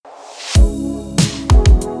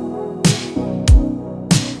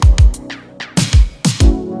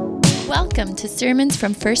Welcome to Sermons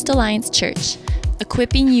from First Alliance Church,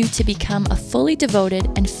 equipping you to become a fully devoted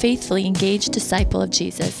and faithfully engaged disciple of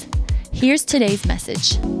Jesus. Here's today's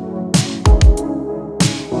message.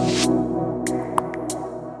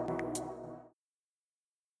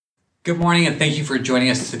 Good morning, and thank you for joining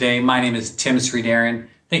us today. My name is Tim Shrewd.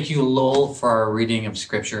 Thank you, Lowell, for our reading of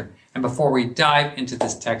Scripture. And before we dive into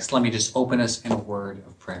this text, let me just open us in a word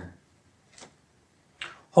of prayer.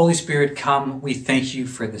 Holy Spirit, come, we thank you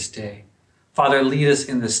for this day. Father, lead us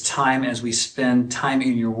in this time as we spend time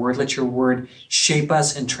in your word. Let your word shape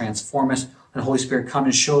us and transform us. And Holy Spirit, come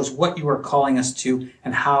and show us what you are calling us to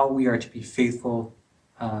and how we are to be faithful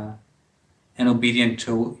and obedient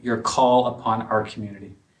to your call upon our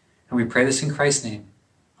community. And we pray this in Christ's name.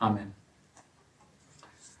 Amen.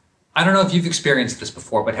 I don't know if you've experienced this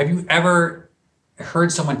before, but have you ever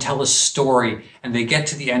heard someone tell a story and they get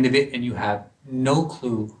to the end of it and you have no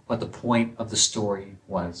clue what the point of the story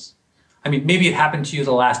was? I mean, maybe it happened to you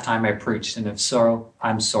the last time I preached, and if so,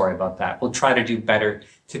 I'm sorry about that. We'll try to do better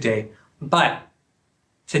today. But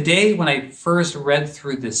today, when I first read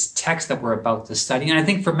through this text that we're about to study, and I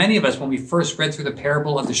think for many of us, when we first read through the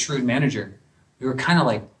parable of the shrewd manager, we were kind of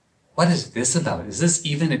like, what is this about? Is this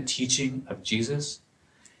even a teaching of Jesus?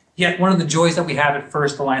 Yet one of the joys that we have at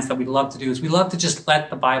First Alliance that we love to do is we love to just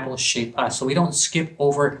let the Bible shape us so we don't skip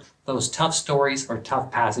over those tough stories or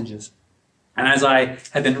tough passages. And as I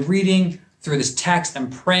have been reading through this text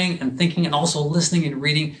and praying and thinking and also listening and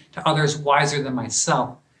reading to others wiser than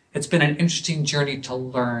myself, it's been an interesting journey to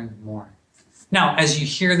learn more. Now, as you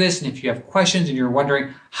hear this, and if you have questions and you're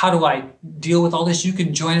wondering, how do I deal with all this? You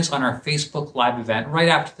can join us on our Facebook Live event right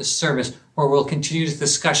after the service, where we'll continue this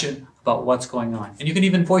discussion about what's going on. And you can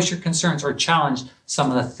even voice your concerns or challenge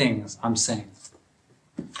some of the things I'm saying.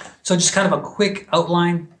 So just kind of a quick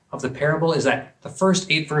outline of the parable is that the first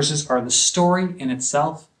 8 verses are the story in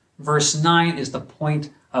itself. Verse 9 is the point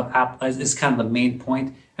is kind of the main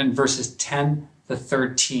point, and verses 10 to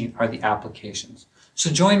 13 are the applications. So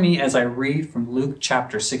join me as I read from Luke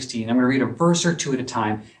chapter 16. I'm going to read a verse or two at a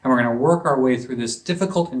time, and we're going to work our way through this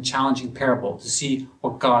difficult and challenging parable to see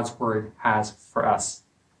what God's word has for us.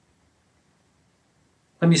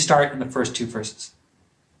 Let me start in the first 2 verses.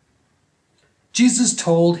 Jesus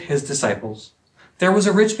told his disciples, "There was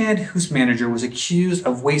a rich man whose manager was accused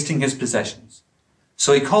of wasting his possessions.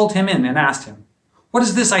 So he called him in and asked him, 'What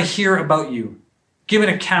is this I hear about you? Give an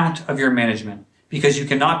account of your management, because you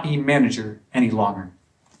cannot be manager any longer.'"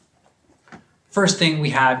 First thing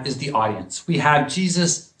we have is the audience. We have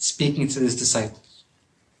Jesus speaking to his disciples.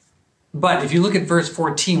 But if you look at verse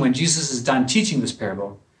 14, when Jesus is done teaching this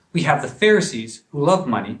parable, we have the Pharisees, who love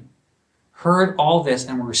money, heard all this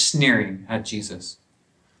and were sneering at Jesus.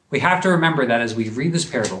 We have to remember that as we read this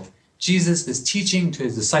parable, Jesus is teaching to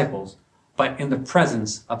his disciples, but in the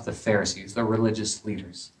presence of the Pharisees, the religious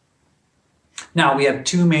leaders. Now, we have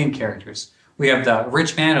 2 main characters. We have the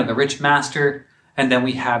rich man or the rich master, and then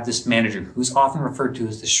we have this manager, who's often referred to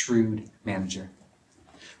as the shrewd manager.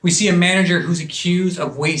 We see a manager who's accused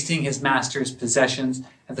of wasting his master's possessions,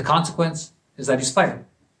 and the consequence is that he's fired.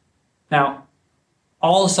 Now,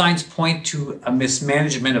 all signs point to a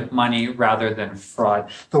mismanagement of money rather than fraud.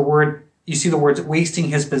 You see the words wasting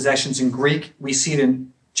his possessions in Greek. We see it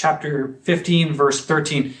in chapter 15, verse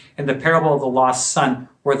 13, in the parable of the lost son,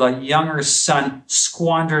 where the younger son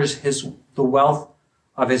squanders the wealth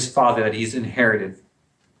of his father that he's inherited.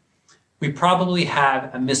 We probably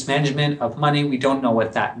have a mismanagement of money. We don't know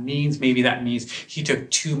what that means. Maybe that means he took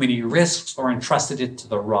too many risks or entrusted it to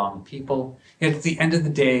the wrong people. Yet at the end of the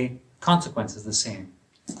day, consequence is the same.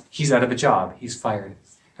 He's out of a job. He's fired.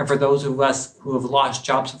 And for those of us who have lost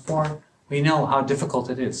jobs before, we know how difficult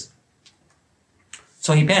it is.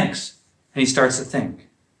 So he panics and he starts to think.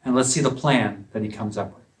 And let's see the plan that he comes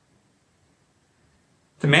up with.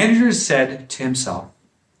 The manager said to himself,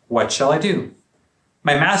 "What shall I do?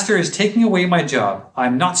 My master is taking away my job.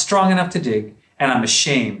 I'm not strong enough to dig, and I'm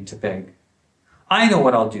ashamed to beg. I know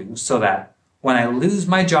what I'll do so that when I lose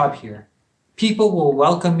my job here, people will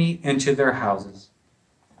welcome me into their houses."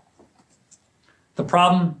 The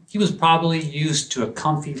problem, he was probably used to a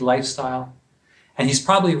comfy lifestyle, and he's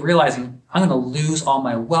probably realizing, I'm going to lose all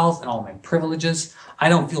my wealth and all my privileges. I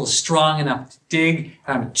don't feel strong enough to dig,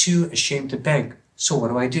 and I'm too ashamed to beg. So what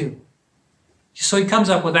do I do? So he comes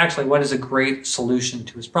up with actually what is a great solution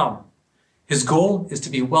to his problem. His goal is to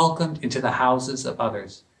be welcomed into the houses of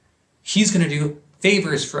others. He's going to do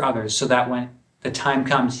favors for others so that when the time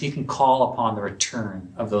comes, he can call upon the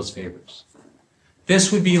return of those favors.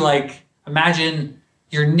 This would be like, imagine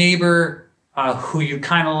your neighbor who you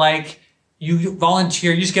kind of like, You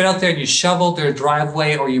volunteer, you just get out there and you shovel their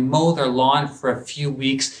driveway or you mow their lawn for a few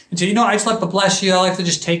weeks and say, I just like to bless you. I like to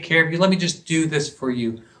just take care of you. Let me just do this for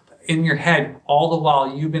you. In your head, all the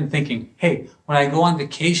while you've been thinking, hey, when I go on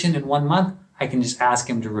vacation in 1 month, I can just ask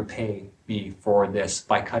him to repay me for this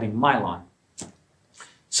by cutting my lawn.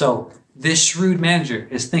 So this shrewd manager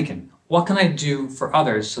is thinking, what can I do for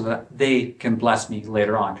others so that they can bless me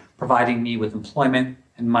later on, providing me with employment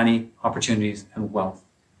and money, opportunities, and wealth.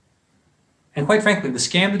 And quite frankly, the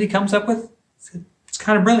scam that he comes up with, it's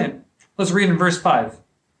kind of brilliant. Let's read in verse 5.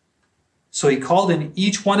 So he called in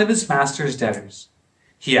each one of his master's debtors.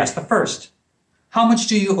 He asked the first, how much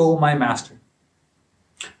do you owe my master?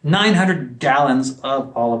 900 gallons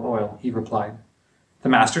of olive oil, he replied. The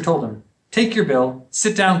master told him, take your bill,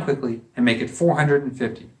 sit down quickly, and make it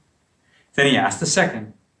 450. Then he asked the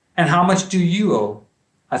second, and how much do you owe?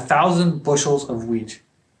 1,000 bushels of wheat,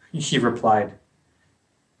 he replied.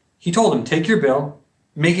 He told him, take your bill,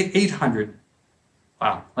 make it 800.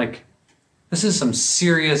 Wow, this is some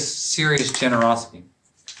serious generosity.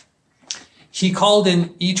 He called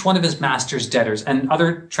in each one of his master's debtors, and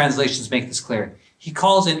other translations make this clear. He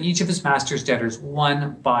calls in each of his master's debtors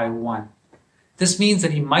one by one. This means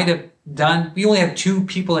that he might have we only have 2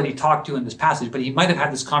 people that he talked to in this passage, but he might have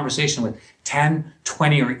had this conversation with 10,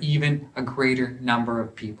 20, or even a greater number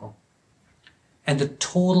of people. And the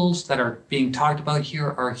totals that are being talked about here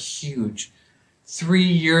are huge. 3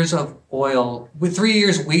 years of oil, with 3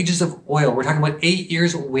 years wages of oil, we're talking about 8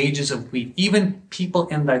 years wages of wheat. Even people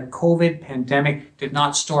in the COVID pandemic did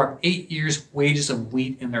not store up 8 years wages of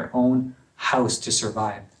wheat in their own house to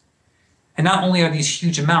survive. And not only are these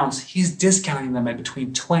huge amounts, he's discounting them at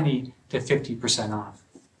between 20 to 50% off.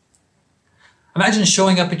 Imagine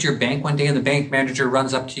showing up at your bank one day and the bank manager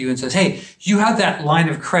runs up to you and says, hey, you have that line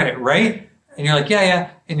of credit, right? And you're like, yeah.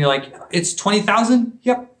 And you're like, it's 20,000?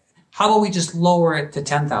 Yep. How about we just lower it to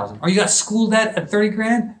 10,000? Or you got school debt at 30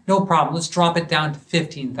 grand? No problem. Let's drop it down to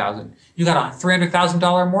 15,000. You got a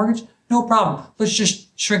 $300,000 mortgage? No problem. Let's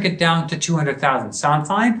just shrink it down to 200,000. Sound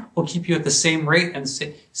fine? We'll keep you at the same rate and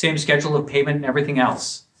same schedule of payment and everything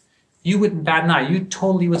else. You wouldn't bat an eye. You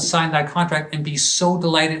totally would sign that contract and be so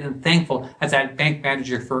delighted and thankful at that bank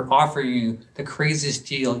manager for offering you the craziest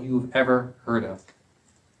deal you've ever heard of.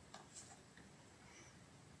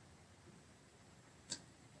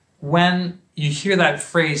 When you hear that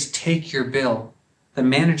phrase, take your bill, the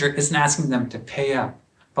manager isn't asking them to pay up.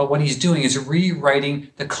 But what he's doing is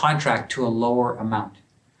rewriting the contract to a lower amount,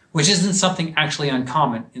 which isn't something actually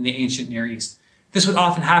uncommon in the ancient Near East. This would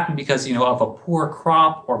often happen because, of a poor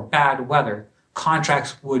crop or bad weather,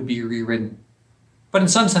 contracts would be rewritten. But in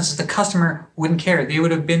some senses, the customer wouldn't care. They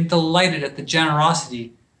would have been delighted at the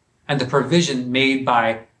generosity and the provision made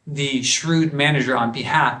by the shrewd manager on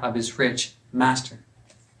behalf of his rich master.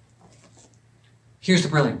 Here's the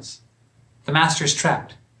brilliance. The master is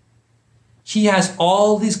trapped. He has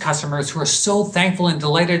all these customers who are so thankful and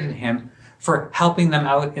delighted in him for helping them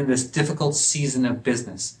out in this difficult season of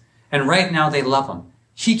business. And right now they love him.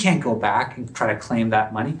 He can't go back and try to claim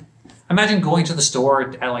that money. Imagine going to the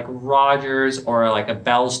store at like Rogers or like a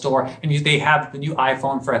Bell store and they have the new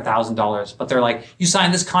iPhone for $1,000. But they're like, you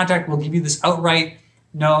sign this contract, we'll give you this outright,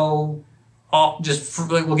 we'll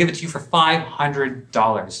give it to you for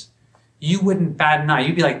 $500. You wouldn't bat an eye.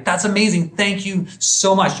 You'd be like, that's amazing. Thank you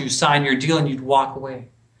so much. You sign your deal and you'd walk away.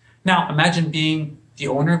 Now, imagine being the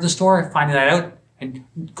owner of the store, finding that out and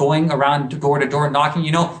going around door to door knocking,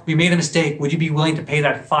 we made a mistake. Would you be willing to pay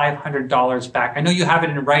that $500 back? I know you have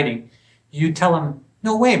it in writing. You tell them,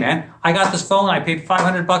 no way, man. I got this phone. I paid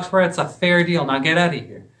 $500 for it. It's a fair deal. Now get out of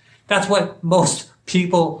here. That's what most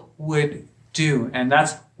people would do. And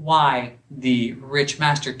that's why the rich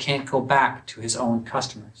master can't go back to his own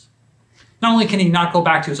customers. Not only can he not go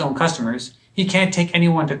back to his own customers, he can't take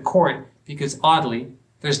anyone to court because, oddly,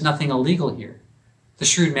 there's nothing illegal here. The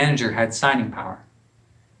shrewd manager had signing power.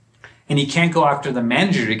 And he can't go after the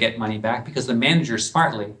manager to get money back because the manager,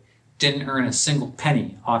 smartly, didn't earn a single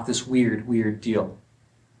penny off this weird deal.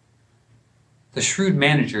 The shrewd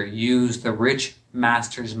manager used the rich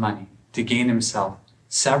master's money to gain himself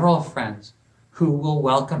several friends who will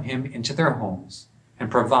welcome him into their homes and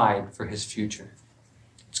provide for his future.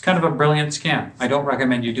 It's kind of a brilliant scam. I don't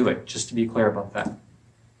recommend you do it, just to be clear about that.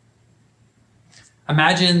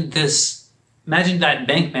 Imagine that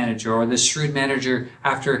bank manager or this shrewd manager,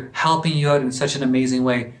 after helping you out in such an amazing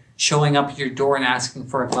way, showing up at your door and asking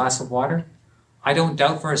for a glass of water. I don't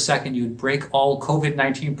doubt for a second you'd break all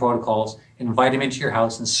COVID-19 protocols, invite him into your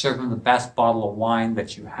house, and serve him the best bottle of wine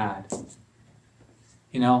that you had.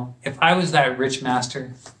 If I was that rich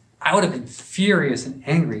master, I would have been furious and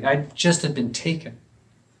angry. I'd just have been taken.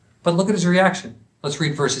 But look at his reaction. Let's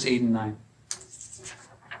read verses 8 and 9.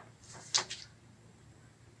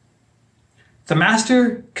 The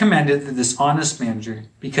master commended the dishonest manager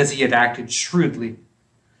because he had acted shrewdly.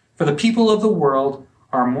 For the people of the world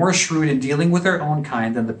are more shrewd in dealing with their own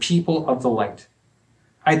kind than the people of the light.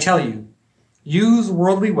 I tell you, use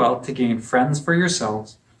worldly wealth to gain friends for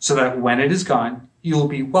yourselves, so that when it is gone, you will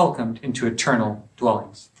be welcomed into eternal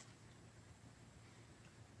dwellings.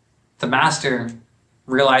 The master,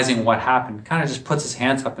 realizing what happened, kind of just puts his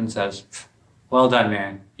hands up and says, "Well done,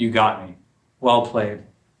 man. You got me. Well played."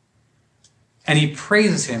 And he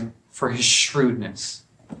praises him for his shrewdness.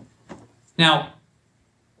 Now,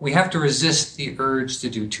 we have to resist the urge to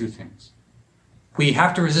do two things. We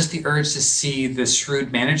have to resist the urge to see this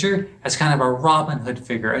shrewd manager as kind of a Robin Hood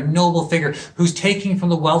figure, a noble figure who's taking from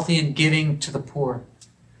the wealthy and giving to the poor.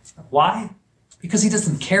 Why? Because he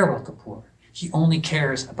doesn't care about the poor. He only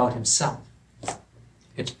cares about himself.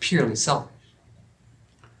 It's purely selfish.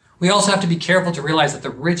 We also have to be careful to realize that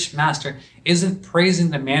the rich master isn't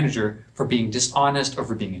praising the manager for being dishonest or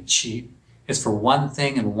for being a cheat. It's for one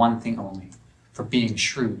thing and one thing only, for being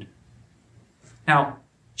shrewd. Now,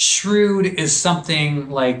 shrewd is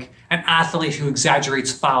something like an athlete who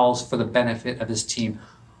exaggerates fouls for the benefit of his team,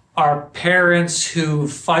 or parents who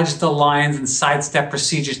fudge the lines and sidestep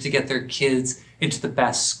procedures to get their kids into the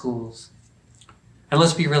best schools. And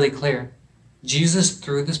let's be really clear. Jesus,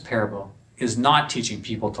 through this parable, is not teaching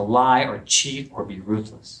people to lie or cheat or be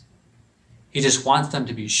ruthless. He just wants them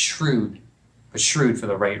to be shrewd, but shrewd for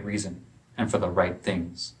the right reason and for the right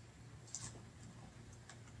things.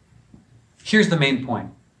 Here's the main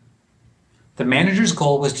point. The manager's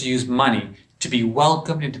goal was to use money to be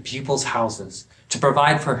welcomed into people's houses, to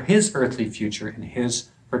provide for his earthly future and his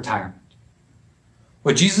retirement.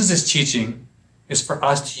 What Jesus is teaching is for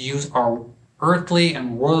us to use our earthly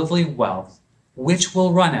and worldly wealth, which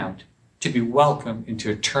will run out, to be welcomed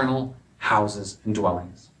into eternal houses and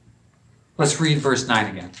dwellings. Let's read verse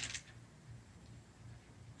 9 again.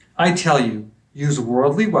 I tell you, use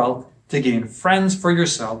worldly wealth to gain friends for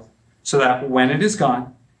yourself, so that when it is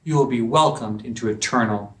gone, you will be welcomed into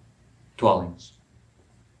eternal dwellings.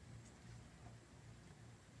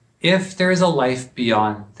 If there is a life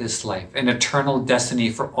beyond this life, an eternal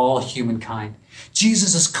destiny for all humankind,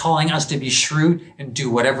 Jesus is calling us to be shrewd and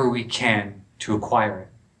do whatever we can to acquire it.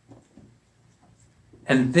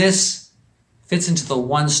 And this fits into the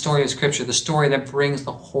one story of Scripture, the story that brings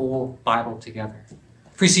the whole Bible together.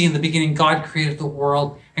 For you see, in the beginning, God created the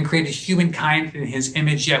world and created humankind in his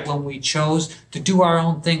image, yet when we chose to do our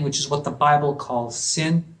own thing, which is what the Bible calls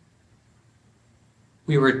sin,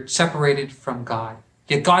 we were separated from God.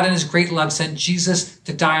 Yet God in his great love sent Jesus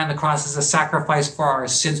to die on the cross as a sacrifice for our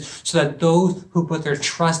sins, so that those who put their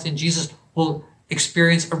trust in Jesus will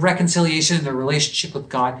experience a reconciliation in their relationship with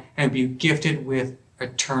God and be gifted with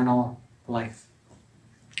eternal life.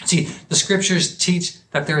 See, the scriptures teach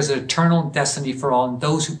that there is an eternal destiny for all, and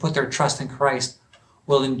those who put their trust in Christ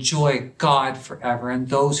will enjoy God forever, and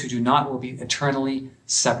those who do not will be eternally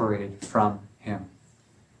separated from him.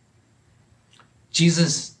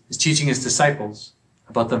 Jesus is teaching his disciples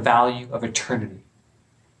about the value of eternity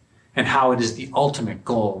and how it is the ultimate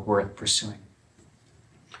goal worth pursuing.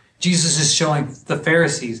 Jesus is showing the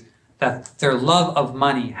Pharisees that their love of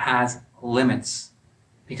money has limits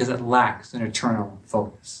because it lacks an eternal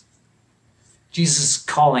focus. Jesus is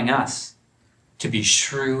calling us to be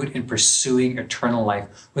shrewd in pursuing eternal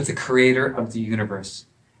life with the creator of the universe,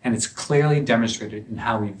 and it's clearly demonstrated in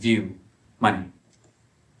how we view money.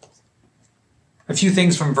 A few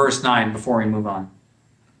things from verse 9 before we move on.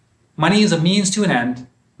 Money is a means to an end.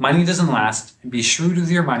 Money doesn't last, and be shrewd with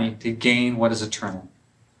your money to gain what is eternal.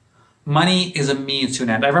 Money is a means to an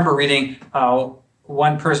end. I remember reading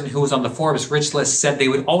one person who was on the Forbes rich list said they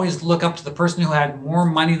would always look up to the person who had more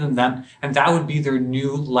money than them, and that would be their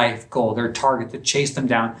new life goal, their target to chase them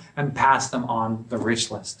down and pass them on the rich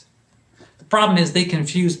list. The problem is they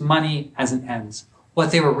confused money as an end.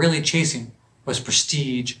 What they were really chasing was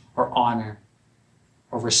prestige or honor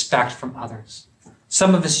or respect from others.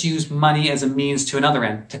 Some of us use money as a means to another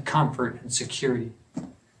end, to comfort and security.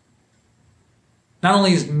 Not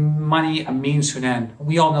only is money a means to an end,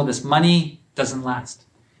 we all know this, money doesn't last.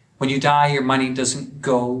 When you die, your money doesn't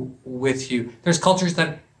go with you. There's cultures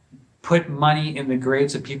that put money in the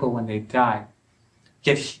graves of people when they die.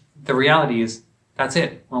 Yet the reality is, that's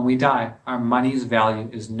it. When we die, our money's value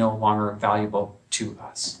is no longer valuable to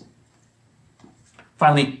us.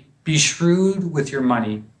 Finally, be shrewd with your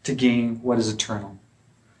money to gain what is eternal.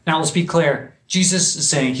 Now let's be clear. Jesus is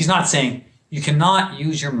saying, he's not saying you cannot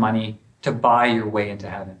use your money to buy your way into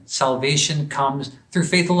heaven. Salvation comes through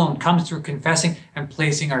faith alone, comes through confessing and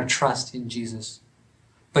placing our trust in Jesus.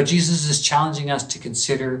 But Jesus is challenging us to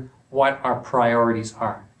consider what our priorities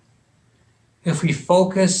are. If we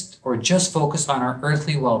focus or just focus on our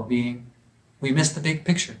earthly well-being, we miss the big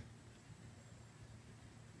picture.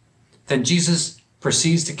 Then Jesus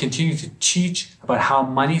proceeds to continue to teach about how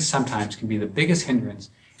money sometimes can be the biggest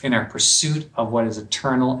hindrance in our pursuit of what is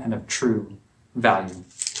eternal and of true value.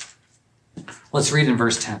 Let's read in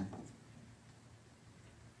verse 10.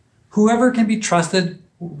 Whoever can be trusted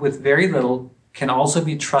with very little can also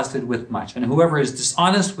be trusted with much, and whoever is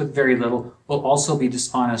dishonest with very little will also be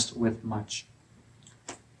dishonest with much.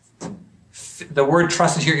 The word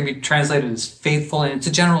trusted here can be translated as faithful, and it's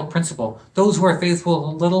a general principle. Those who are faithful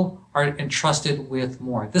in little are entrusted with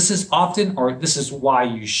more. This is often, or this is why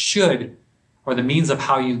you should, or the means of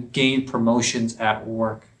how you gain promotions at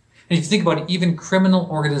work. And if you think about it, even criminal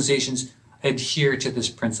organizations adhere to this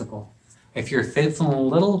principle. If you're faithful in a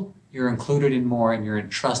little, you're included in more and you're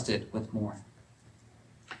entrusted with more.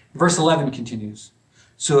 Verse 11 continues,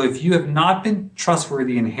 so if you have not been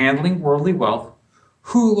trustworthy in handling worldly wealth,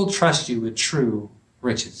 who will trust you with true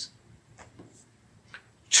riches?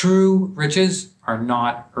 True riches are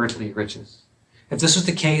not earthly riches. If this was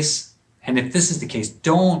the case, and if this is the case,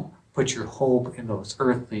 don't put your hope in those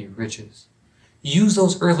earthly riches. Use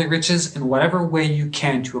those earthly riches in whatever way you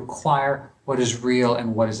can to acquire what is real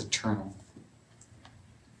and what is eternal.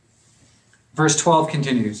 Verse 12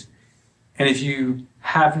 continues, and if you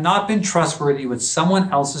have not been trustworthy with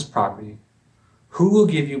someone else's property, who will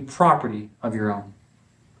give you property of your own?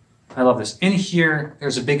 I love this. In here,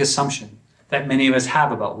 there's a big assumption that many of us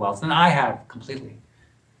have about wealth, and I have completely,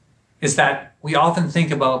 is that we often think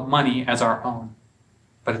about money as our own,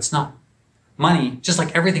 but it's not. Money, just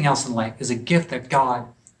like everything else in life, is a gift that God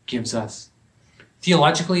gives us.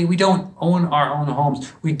 Theologically, we don't own our own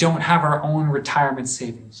homes. We don't have our own retirement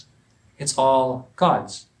savings. It's all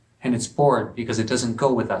God's, and it's borrowed because it doesn't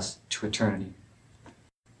go with us to eternity.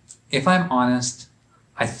 If I'm honest,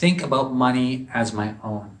 I think about money as my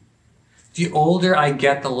own. The older I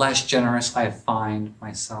get, the less generous I find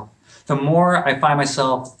myself. The more I find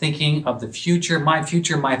myself thinking of the future, my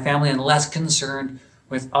family, and less concerned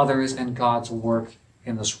with others and God's work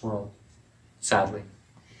in this world, sadly.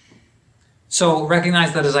 So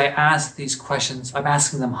recognize that as I ask these questions, I'm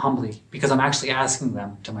asking them humbly because I'm actually asking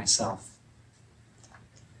them to myself.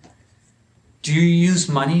 Do you use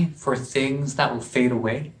money for things that will fade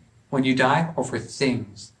away when you die, or for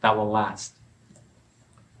things that will last?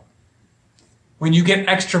 When you get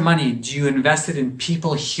extra money, do you invest it in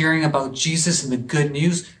people hearing about Jesus and the good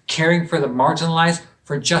news, caring for the marginalized,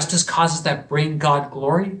 for justice causes that bring God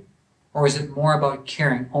glory? Or is it more about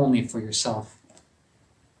caring only for yourself?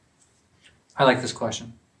 I like this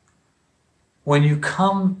question. When you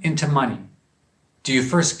come into money, do you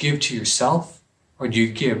first give to yourself, or do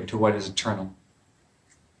you give to what is eternal?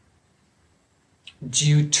 Do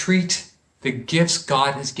you treat the gifts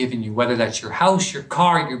God has given you, whether that's your house, your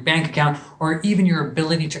car, your bank account, or even your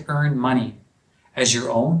ability to earn money, as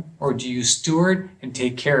your own, or do you steward and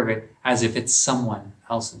take care of it as if it's someone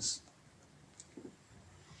else's?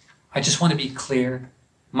 I just want to be clear.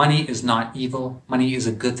 Money is not evil. Money is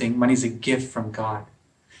a good thing. Money is a gift from God.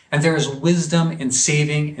 And there is wisdom in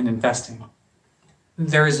saving and investing.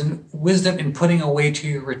 There is wisdom in putting away to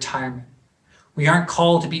your retirement. We aren't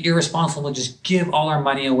called to be irresponsible and just give all our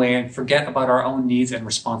money away and forget about our own needs and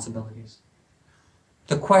responsibilities.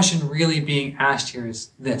 The question really being asked here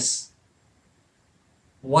is this: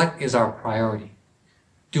 what is our priority?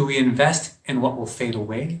 Do we invest in what will fade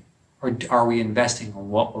away, or are we investing in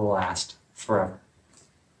what will last forever?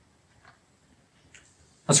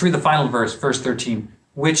 Let's read the final verse, verse 13,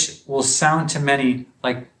 which will sound to many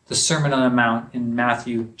like the Sermon on the Mount in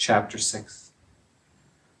Matthew chapter 6.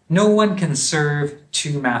 No one can serve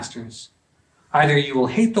two masters. Either you will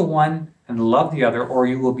hate the one and love the other, or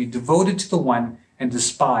you will be devoted to the one and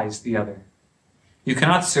despise the other. You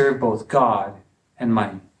cannot serve both God and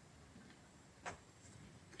money.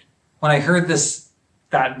 When I heard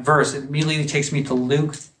that verse, it immediately takes me to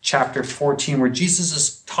Luke chapter 14, where Jesus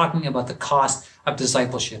is talking about the cost of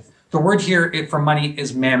discipleship. The word here for money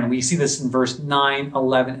is mammon. We see this in verse 9,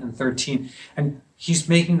 11, and 13. And he's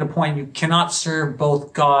making the point, you cannot serve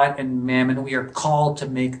both God and mammon. We are called to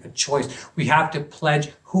make a choice. We have to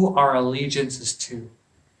pledge who our allegiance is to.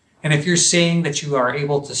 And if you're saying that you are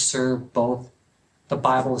able to serve both, the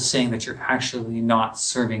Bible is saying that you're actually not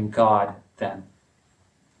serving God then.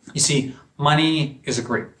 You see, money is a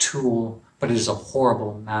great tool, but it is a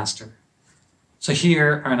horrible master. So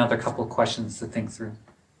here are another couple of questions to think through.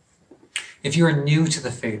 If you are new to the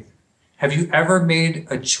faith Have you ever made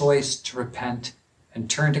a choice to repent and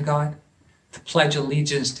turn to God, to pledge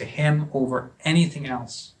allegiance to Him over anything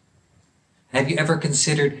else? Have you ever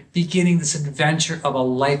considered beginning this adventure of a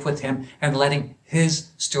life with Him and letting His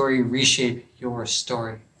story reshape your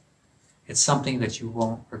story? It's something that you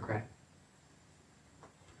won't regret.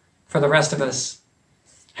 For the rest of us,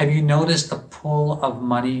 have you noticed the pull of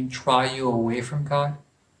money draw you away from God?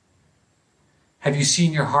 Have you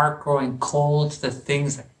seen your heart growing cold to the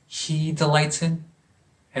things that He delights in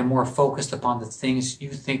and more focused upon the things you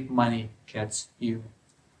think money gets you?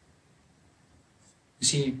 You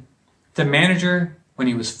see, the manager, when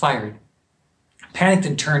he was fired, panicked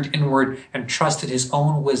and turned inward and trusted his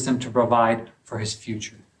own wisdom to provide for his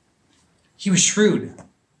future. He was shrewd,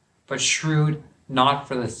 but shrewd not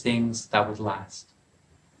for the things that would last.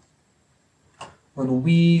 When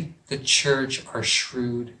we, the church, are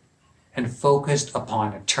shrewd and focused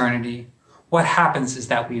upon eternity, what happens is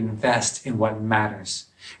that we invest in what matters,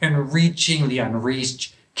 in reaching the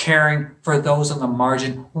unreached, caring for those on the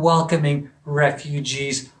margin, welcoming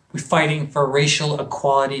refugees, fighting for racial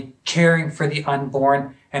equality, caring for the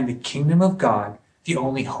unborn, and the kingdom of God, the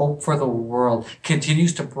only hope for the world,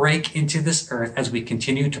 continues to break into this earth as we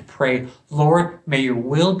continue to pray, Lord, may your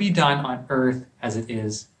will be done on earth as it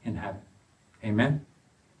is in heaven. Amen.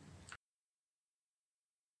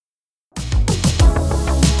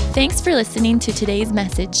 Thanks for listening to today's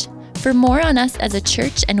message. For more on us as a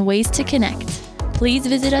church and ways to connect, please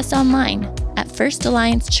visit us online at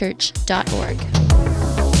firstalliancechurch.org.